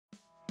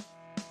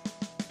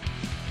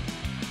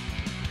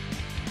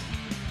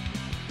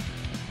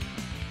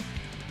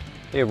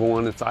Hey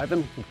everyone, it's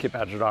Ivan from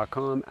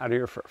kitbadger.com out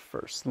here for a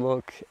first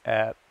look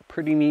at a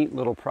pretty neat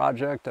little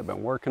project I've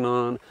been working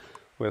on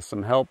with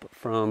some help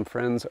from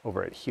friends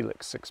over at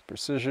Helix 6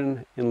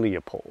 Precision and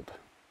Leupold.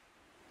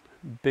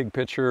 Big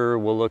picture,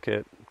 we'll look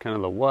at kind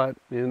of the what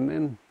and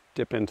then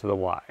dip into the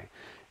why.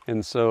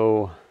 And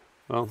so,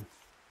 well,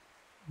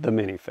 the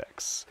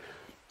MiniFix.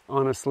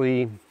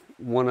 Honestly,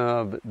 one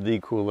of the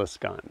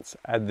coolest guns.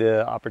 I had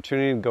the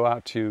opportunity to go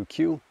out to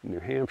Q, New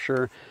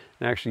Hampshire,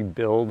 and actually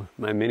build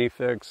my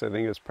MiniFix. I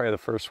think it was probably the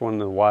first one in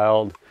the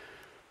wild,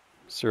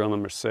 serial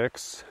number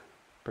 6.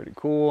 Pretty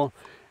cool.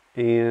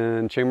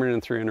 And chambered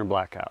in 300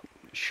 blackout.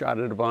 Shot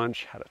it a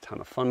bunch, had a ton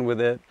of fun with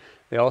it.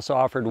 They also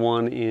offered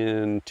one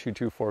in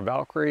 224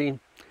 Valkyrie.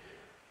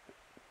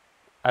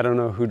 I don't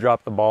know who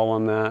dropped the ball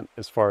on that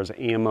as far as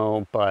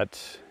ammo,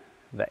 but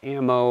the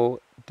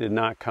ammo did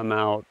not come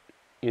out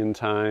in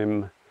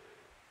time.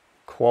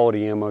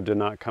 Quality ammo did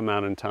not come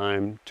out in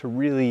time to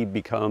really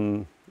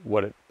become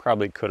what it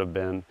probably could have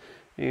been,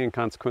 and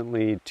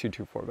consequently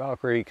 224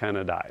 Valkyrie kind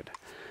of died.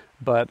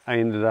 But I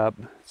ended up,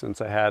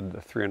 since I had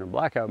the 300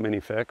 blackout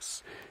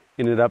MiniFix,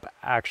 ended up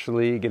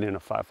actually getting a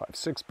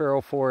 5.56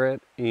 barrel for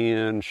it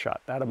and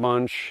shot that a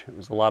bunch. It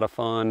was a lot of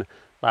fun.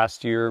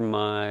 Last year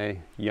my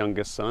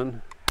youngest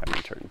son,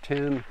 having turned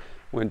 10,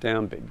 went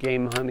down big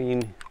game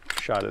hunting,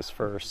 shot his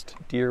first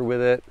deer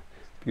with it.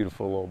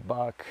 Beautiful little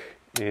buck,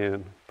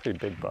 and pretty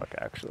big buck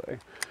actually,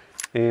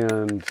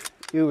 and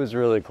it was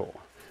really cool.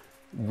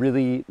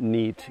 Really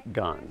neat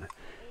gun,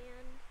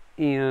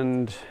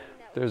 and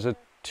there's a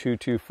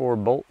 224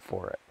 bolt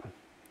for it.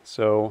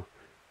 So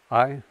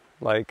I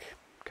like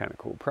kind of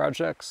cool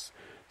projects,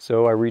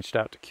 so I reached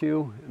out to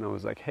Q and I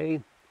was like,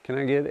 hey, can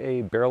I get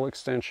a barrel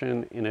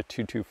extension in a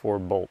 224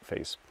 bolt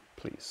face,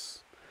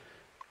 please?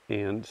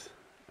 And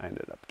I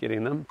ended up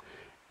getting them,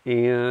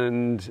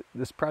 and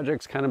this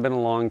project's kind of been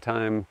a long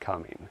time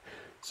coming.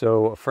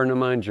 So a friend of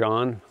mine,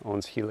 John,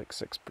 owns Helix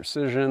 6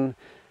 Precision.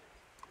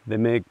 They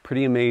make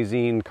pretty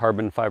amazing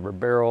carbon fiber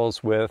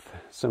barrels with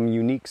some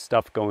unique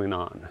stuff going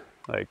on.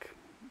 Like,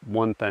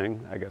 one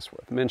thing I guess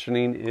worth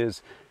mentioning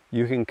is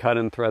you can cut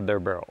and thread their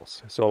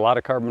barrels. So a lot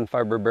of carbon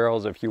fiber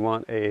barrels, if you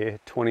want a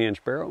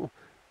 20-inch barrel,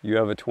 you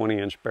have a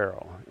 20-inch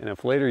barrel. And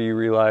if later you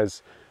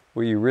realize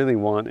what you really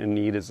want and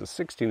need is a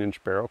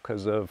 16-inch barrel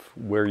because of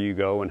where you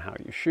go and how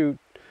you shoot,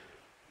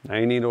 now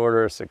you need to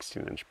order a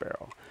 16-inch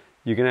barrel.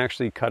 You can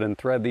actually cut and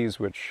thread these,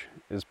 which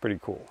is pretty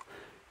cool.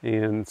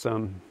 And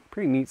some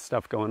pretty neat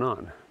stuff going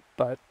on.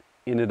 But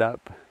ended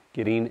up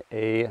getting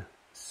a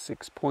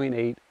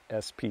 6.8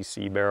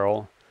 SPC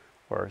barrel,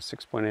 or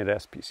 6.8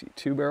 SPC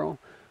II barrel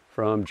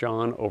from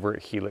John over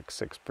at Helix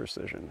 6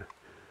 Precision.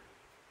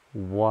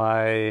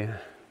 Why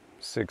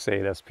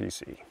 6.8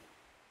 SPC?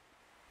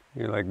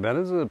 You're like, that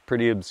is a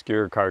pretty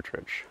obscure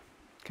cartridge.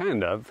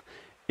 Kind of.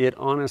 It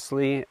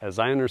honestly, as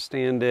I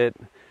understand it,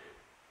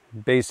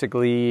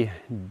 basically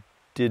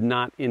did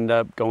not end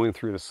up going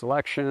through the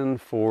selection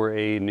for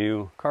a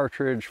new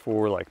cartridge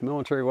for like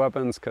military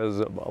weapons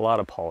because of a lot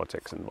of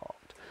politics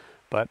involved.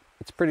 But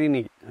it's pretty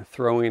neat.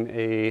 Throwing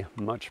a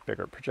much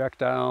bigger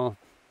projectile,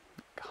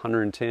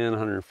 110,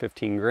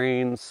 115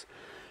 grains,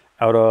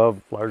 out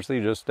of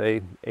largely just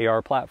a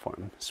AR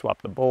platform.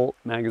 Swap the bolt,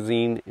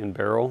 magazine, and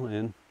barrel,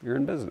 and you're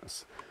in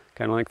business.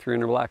 Kind of like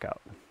 300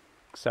 blackout.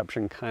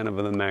 Exception kind of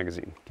in the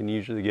magazine. Can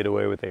usually get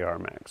away with AR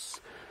mags.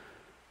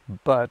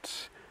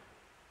 But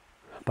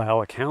by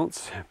all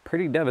accounts,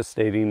 pretty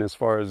devastating as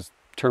far as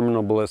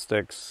terminal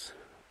ballistics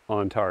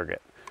on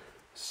target.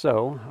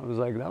 So I was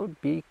like, that would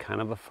be kind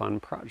of a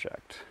fun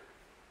project.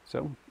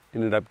 So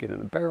ended up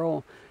getting a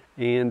barrel,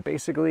 and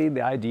basically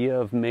the idea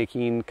of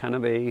making kind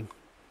of a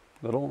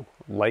little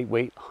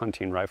lightweight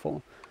hunting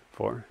rifle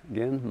for,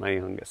 again, my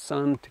youngest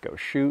son to go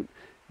shoot,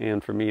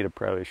 and for me to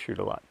probably shoot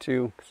a lot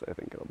too, because I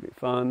think it'll be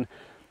fun.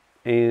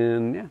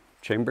 And yeah,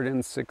 chambered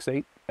in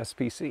 6.8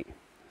 SPC.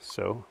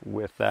 So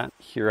with that,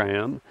 here I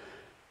am.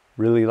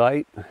 Really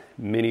light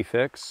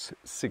MiniFix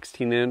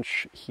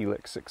 16-inch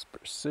Helix 6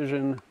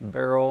 Precision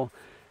barrel,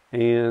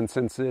 and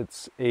since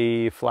it's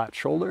a flat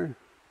shoulder,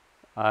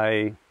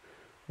 I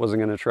wasn't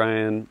going to try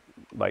and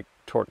like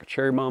torque a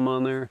cherry bomb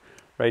on there.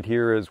 Right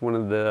here is one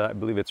of the, I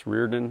believe it's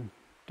Rearden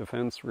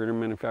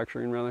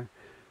Manufacturing rather,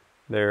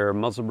 their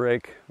Muzzle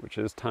Brake, which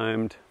is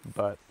timed,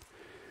 but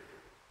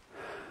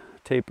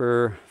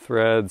taper,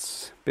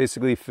 threads,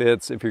 basically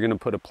fits if you're going to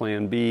put a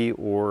Plan B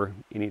or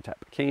any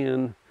type of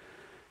can.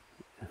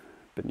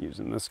 Been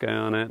using this guy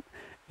on it.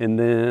 And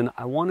then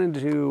I wanted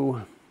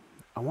to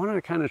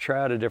kind of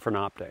try out a different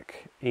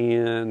optic,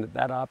 and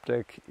that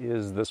optic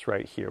is this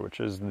right here, which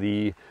is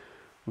the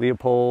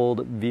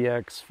Leupold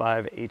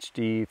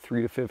VX5-HD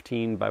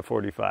 3-15 by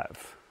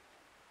 45.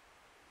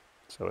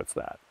 So it's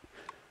that.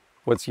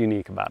 What's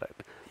unique about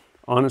it?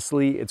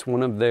 Honestly, it's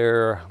one of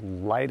their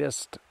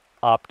lightest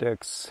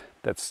optics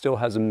that still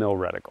has a Mil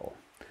Reticle.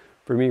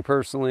 For me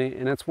personally,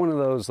 and it's one of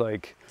those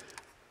like,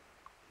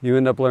 you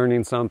end up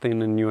learning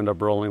something and you end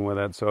up rolling with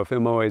it. So if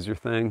MOA is your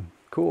thing,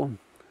 cool.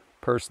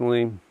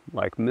 Personally,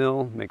 like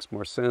Mil, makes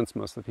more sense.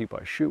 Most of the people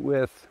I shoot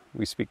with,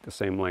 we speak the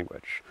same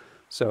language.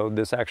 So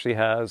this actually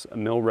has a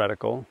Mil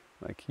Reticle,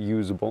 like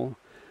usable.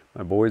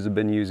 My boys have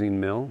been using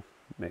Mil,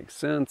 makes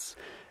sense.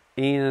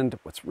 And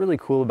what's really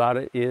cool about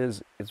it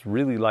is it's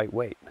really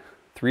lightweight.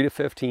 3 to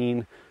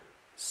 15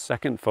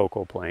 second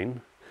focal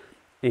plane.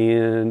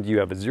 And you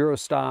have a 0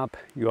 stop.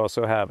 You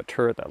also have a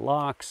turret that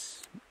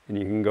locks, and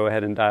you can go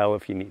ahead and dial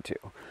if you need to.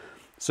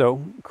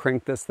 So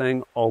crank this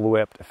thing all the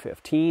way up to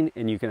 15,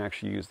 and you can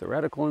actually use the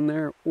reticle in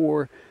there,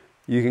 or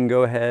you can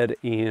go ahead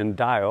and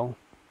dial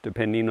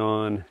depending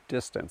on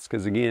distance.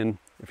 Because again,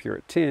 if you're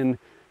at 10,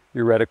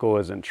 your reticle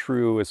isn't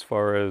true as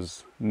far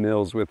as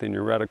mils within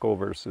your reticle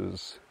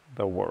versus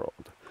the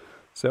world.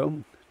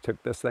 So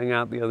took this thing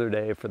out the other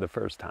day for the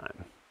first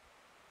time.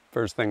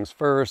 First things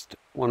first,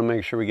 want to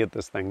make sure we get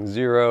this thing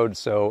zeroed.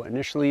 So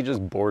initially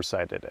just bore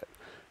sighted it.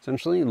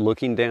 Essentially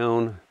looking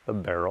down the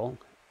barrel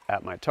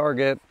at my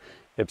target,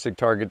 IPSC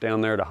target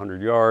down there at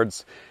 100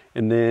 yards,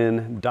 and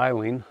then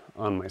dialing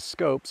on my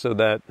scope so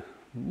that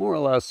more or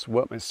less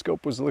what my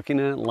scope was looking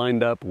at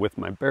lined up with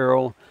my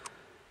barrel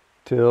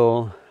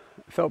till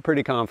I felt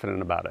pretty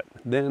confident about it.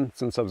 Then,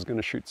 since I was going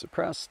to shoot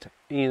suppressed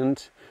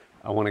and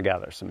I want to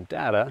gather some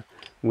data,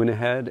 went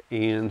ahead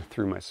and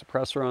threw my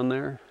suppressor on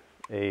there,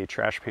 a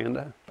Trash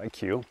Panda by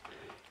Q,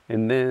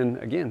 and then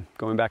again,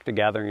 going back to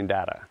gathering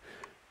data.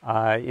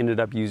 I ended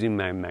up using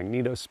my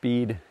Magneto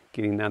Speed,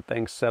 getting that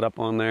thing set up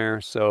on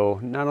there. So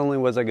not only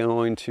was I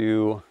going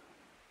to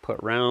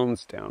put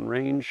rounds down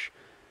range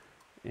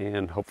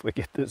and hopefully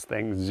get this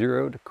thing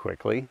zeroed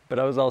quickly, but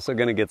I was also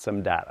going to get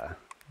some data,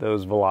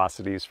 those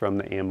velocities from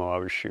the ammo I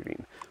was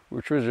shooting,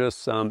 which was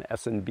just some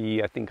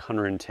S&B, I think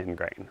 110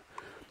 grain.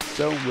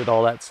 So with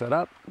all that set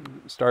up,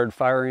 started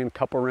firing a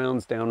couple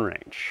rounds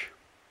downrange.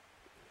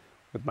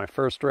 With my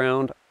first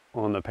round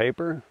on the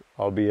paper,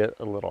 albeit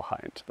a little high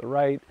and to the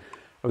right,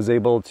 I was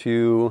able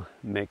to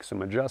make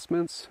some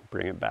adjustments,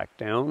 bring it back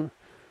down.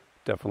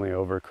 Definitely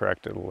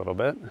overcorrected a little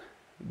bit,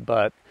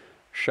 but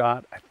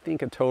shot, I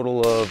think, a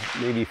total of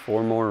maybe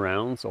 4 more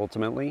rounds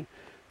ultimately,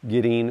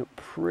 getting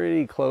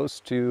pretty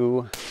close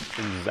to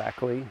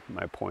exactly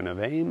my point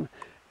of aim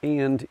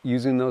and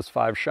using those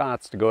 5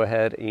 shots to go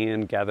ahead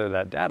and gather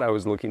that data I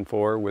was looking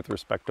for with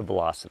respect to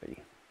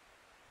velocity.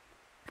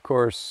 Of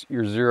course,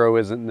 your zero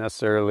isn't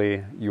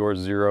necessarily your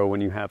zero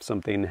when you have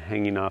something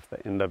hanging off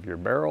the end of your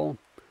barrel,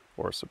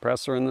 or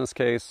suppressor in this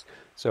case.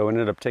 So I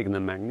ended up taking the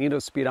Magneto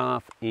Speed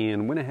off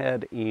and went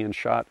ahead and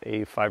shot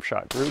a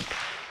 5-shot group,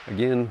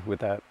 again with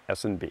that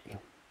S&B.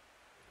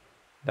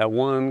 That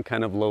one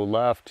kind of low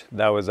left,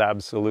 that was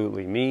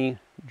absolutely me,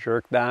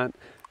 jerked that,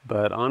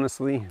 but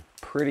honestly,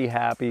 pretty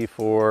happy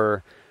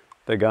for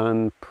the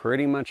gun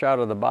pretty much out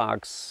of the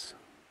box.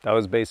 That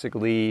was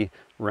basically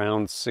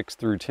rounds 6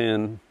 through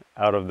 10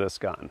 out of this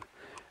gun.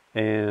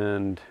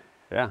 And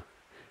yeah,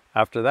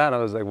 after that I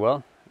was like,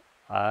 well,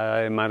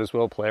 I might as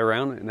well play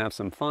around and have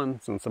some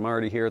fun since I'm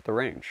already here at the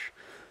range.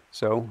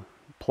 So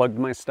plugged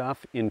my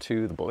stuff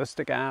into the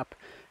ballistic app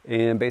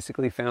and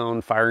basically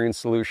found firing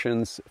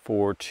solutions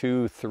for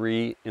 2,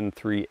 3, and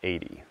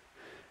 380.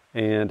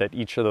 And at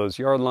each of those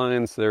yard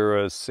lines there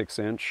was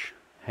 6-inch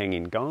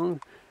hanging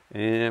gong,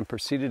 and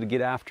proceeded to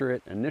get after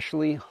it,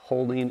 initially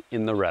holding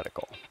in the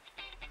reticle.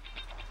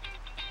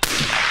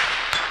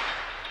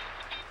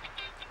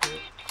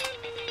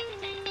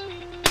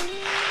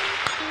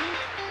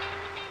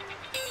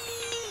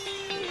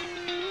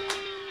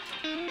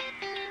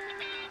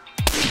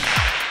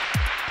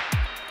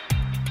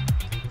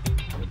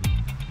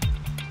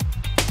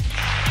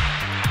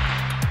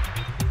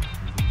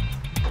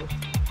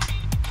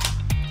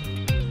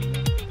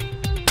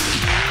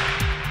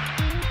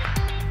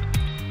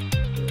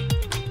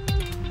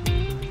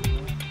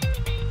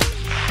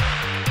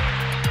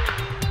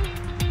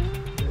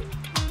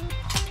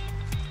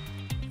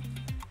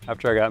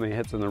 After I got my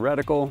hits in the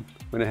reticle,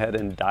 went ahead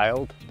and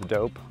dialed the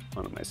dope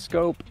onto my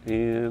scope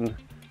and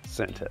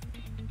sent it.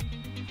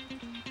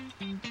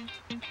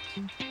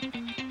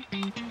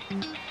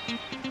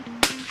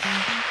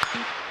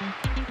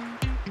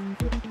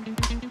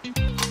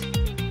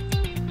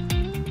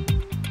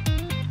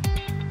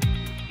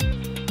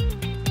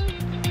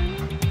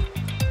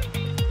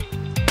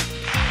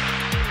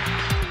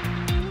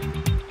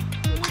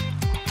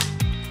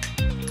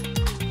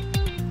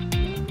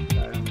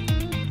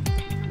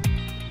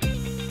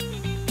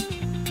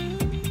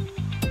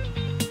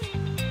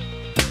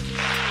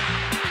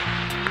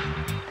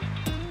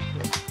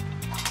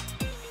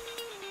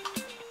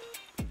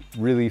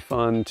 Really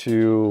fun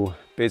to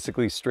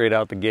basically straight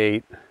out the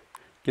gate,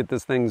 get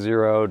this thing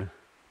zeroed,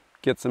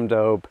 get some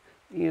dope,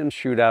 and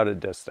shoot out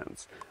at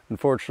distance.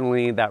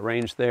 Unfortunately, that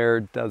range there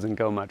doesn't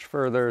go much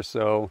further,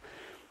 so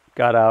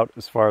got out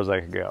as far as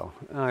I could go.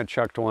 I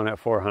chucked one at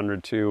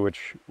 400 too,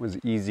 which was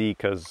easy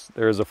because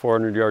there is a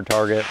 400-yard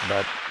target,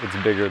 but it's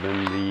bigger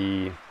than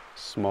the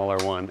smaller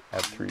one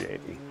at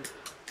 380.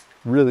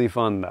 Really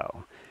fun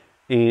though.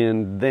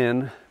 And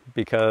then,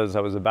 because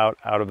I was about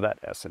out of that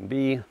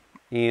S&B,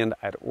 and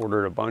I'd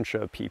ordered a bunch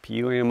of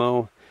PPU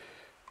ammo.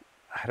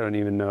 I don't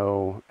even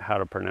know how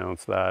to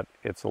pronounce that.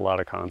 It's a lot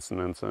of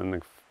consonants and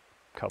a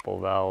couple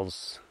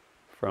vowels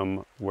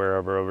from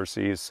wherever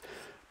overseas.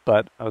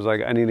 but I was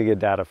like, I need to get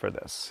data for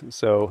this.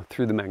 So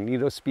threw the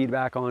Magneto Speed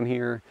back on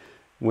here,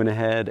 went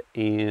ahead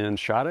and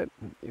shot it.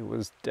 It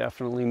was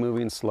definitely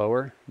moving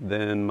slower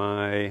than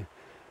my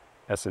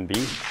S&B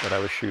that I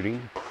was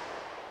shooting.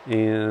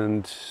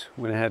 And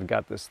went ahead and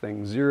got this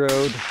thing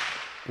zeroed,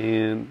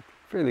 and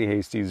fairly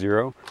hasty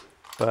zero.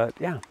 But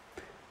yeah,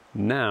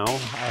 now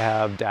I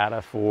have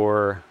data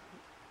for,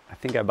 I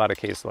think I bought a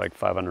case of like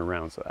 500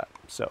 rounds of that.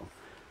 So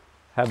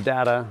have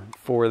data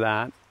for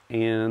that,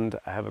 and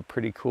I have a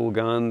pretty cool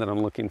gun that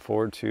I'm looking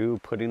forward to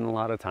putting a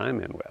lot of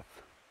time in with.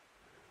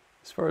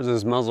 As far as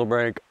this muzzle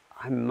brake,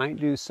 I might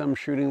do some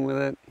shooting with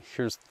it.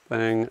 Here's the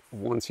thing,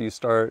 once you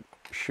start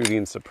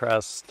shooting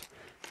suppressed,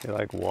 you're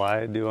like,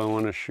 why do I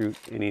want to shoot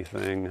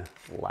anything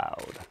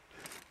loud?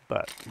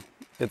 But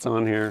it's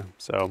on here,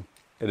 so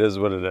it is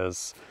what it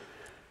is.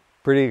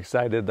 Pretty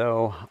excited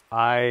though.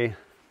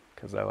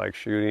 Because I like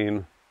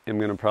shooting, am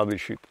gonna probably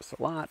shoot this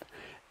a lot.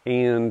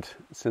 And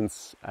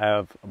since I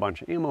have a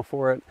bunch of ammo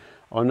for it,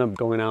 I'll end up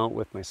going out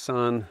with my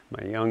son,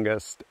 my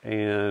youngest,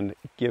 and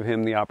give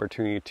him the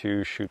opportunity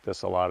to shoot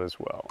this a lot as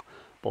well.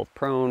 Both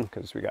prone,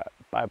 because we got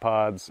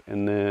bipods,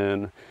 and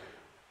then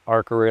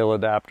arc rail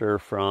adapter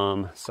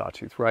from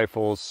Sawtooth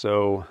Rifles,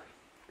 so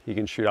he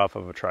can shoot off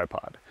of a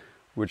tripod,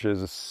 which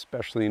is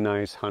especially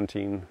nice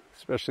hunting,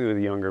 especially with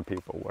younger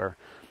people, where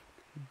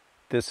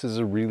this is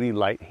a really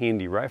light,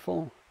 handy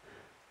rifle,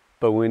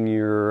 but when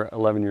you're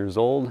 11 years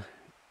old,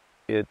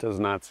 it does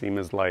not seem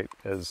as light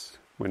as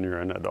when you're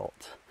an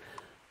adult.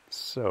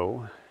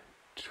 So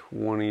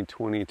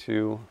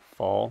 2022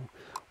 fall,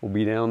 we'll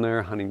be down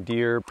there hunting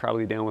deer,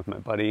 probably down with my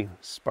buddy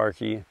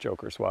Sparky,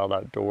 Joker's Wild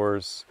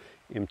Outdoors,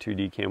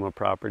 M2D Camo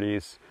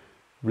Properties.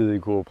 Really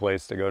cool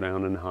place to go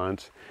down and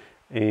hunt.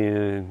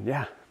 And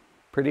yeah,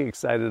 pretty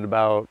excited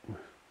about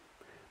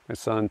my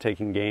son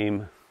taking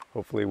game,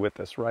 hopefully with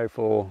this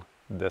rifle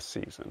this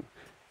season,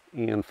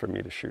 and for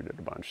me to shoot it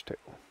a bunch too.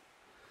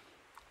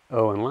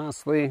 Oh, and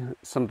lastly,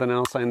 something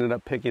else I ended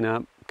up picking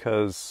up,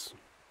 because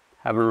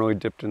I haven't really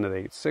dipped into the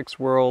 8.6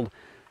 world,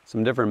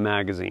 some different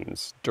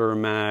magazines,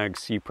 Durmag,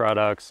 C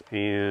Products,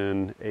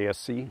 and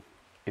ASC,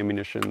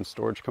 ammunition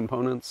storage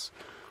components.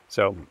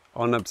 So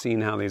I'll end up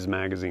seeing how these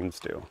magazines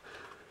do.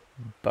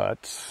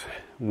 But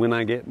when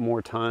I get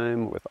more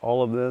time with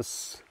all of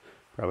this,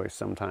 probably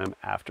sometime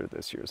after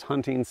this year's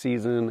hunting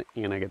season,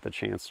 and I get the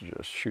chance to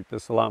just shoot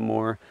this a lot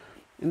more,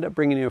 end up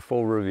bringing you a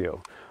full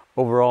review.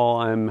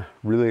 Overall, I'm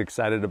really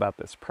excited about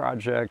this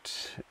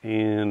project,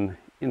 and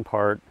in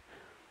part,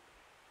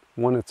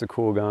 one, it's a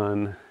cool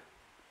gun,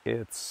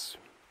 it's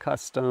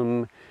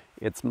custom,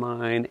 it's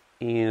mine,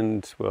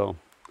 and well,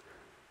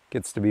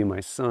 gets to be my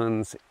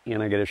son's,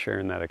 and I get to share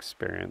in that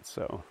experience.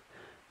 So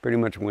pretty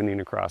much winning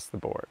across the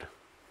board.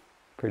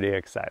 Pretty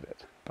excited.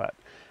 But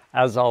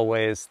as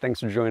always, thanks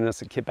for joining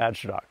us at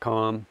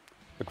kitbadger.com.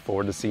 Look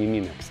forward to seeing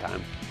you next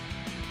time.